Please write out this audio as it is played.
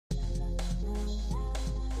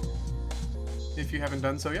If you haven't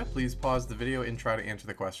done so yet, please pause the video and try to answer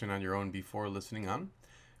the question on your own before listening on.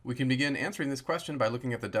 We can begin answering this question by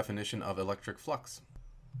looking at the definition of electric flux.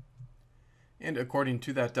 And according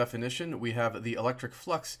to that definition, we have the electric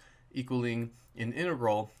flux equaling an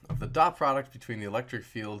integral of the dot product between the electric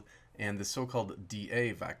field and the so-called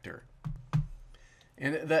dA vector.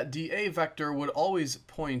 And that dA vector would always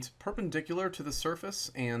point perpendicular to the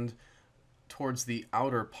surface and towards the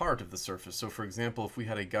outer part of the surface. So for example, if we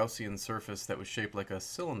had a Gaussian surface that was shaped like a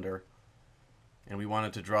cylinder and we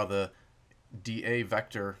wanted to draw the dA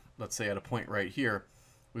vector, let's say at a point right here,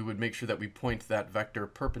 we would make sure that we point that vector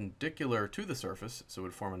perpendicular to the surface, so it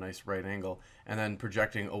would form a nice right angle, and then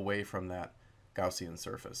projecting away from that Gaussian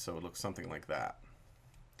surface, so it looks something like that.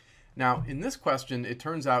 Now, in this question, it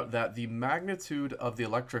turns out that the magnitude of the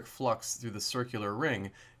electric flux through the circular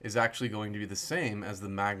ring is actually going to be the same as the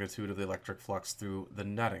magnitude of the electric flux through the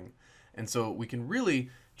netting. And so we can really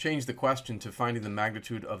change the question to finding the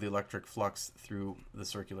magnitude of the electric flux through the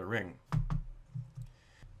circular ring.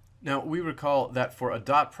 Now, we recall that for a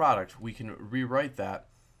dot product, we can rewrite that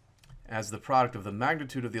as the product of the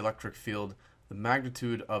magnitude of the electric field, the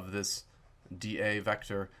magnitude of this dA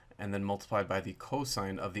vector, and then multiplied by the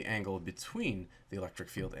cosine of the angle between the electric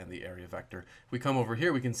field and the area vector. If we come over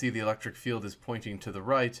here, we can see the electric field is pointing to the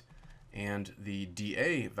right, and the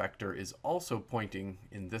dA vector is also pointing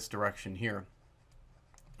in this direction here.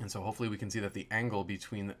 And so hopefully we can see that the angle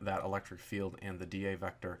between that electric field and the dA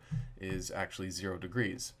vector is actually 0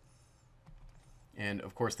 degrees. And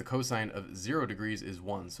of course the cosine of 0 degrees is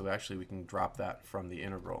 1, so actually we can drop that from the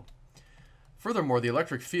integral. Furthermore, the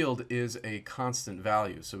electric field is a constant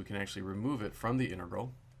value, so we can actually remove it from the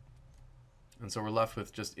integral. And so we're left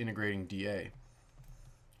with just integrating dA.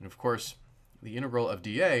 And of course, the integral of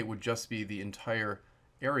dA would just be the entire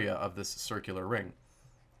area of this circular ring.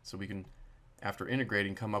 So we can, after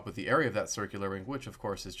integrating, come up with the area of that circular ring, which of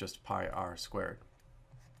course is just pi r squared.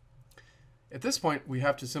 At this point, we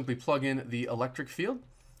have to simply plug in the electric field,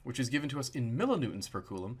 which is given to us in millinewtons per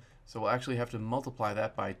coulomb. So we'll actually have to multiply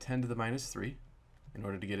that by 10 to the minus 3 in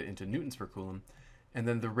order to get it into newtons per coulomb. And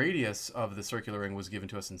then the radius of the circular ring was given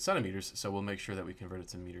to us in centimeters, so we'll make sure that we convert it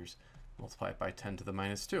to meters, multiply it by 10 to the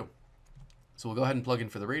minus 2. So we'll go ahead and plug in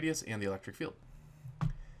for the radius and the electric field.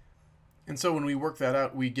 And so when we work that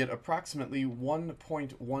out, we get approximately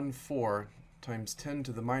 1.14 times 10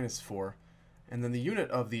 to the minus 4. And then the unit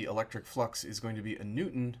of the electric flux is going to be a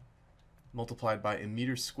newton multiplied by a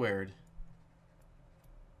meter squared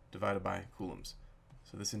divided by coulombs.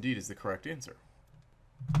 So this indeed is the correct answer.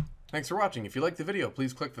 Thanks for watching. If you liked the video,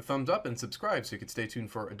 please click the thumbs up and subscribe so you can stay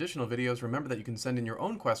tuned for additional videos. Remember that you can send in your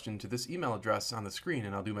own question to this email address on the screen,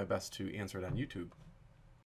 and I'll do my best to answer it on YouTube.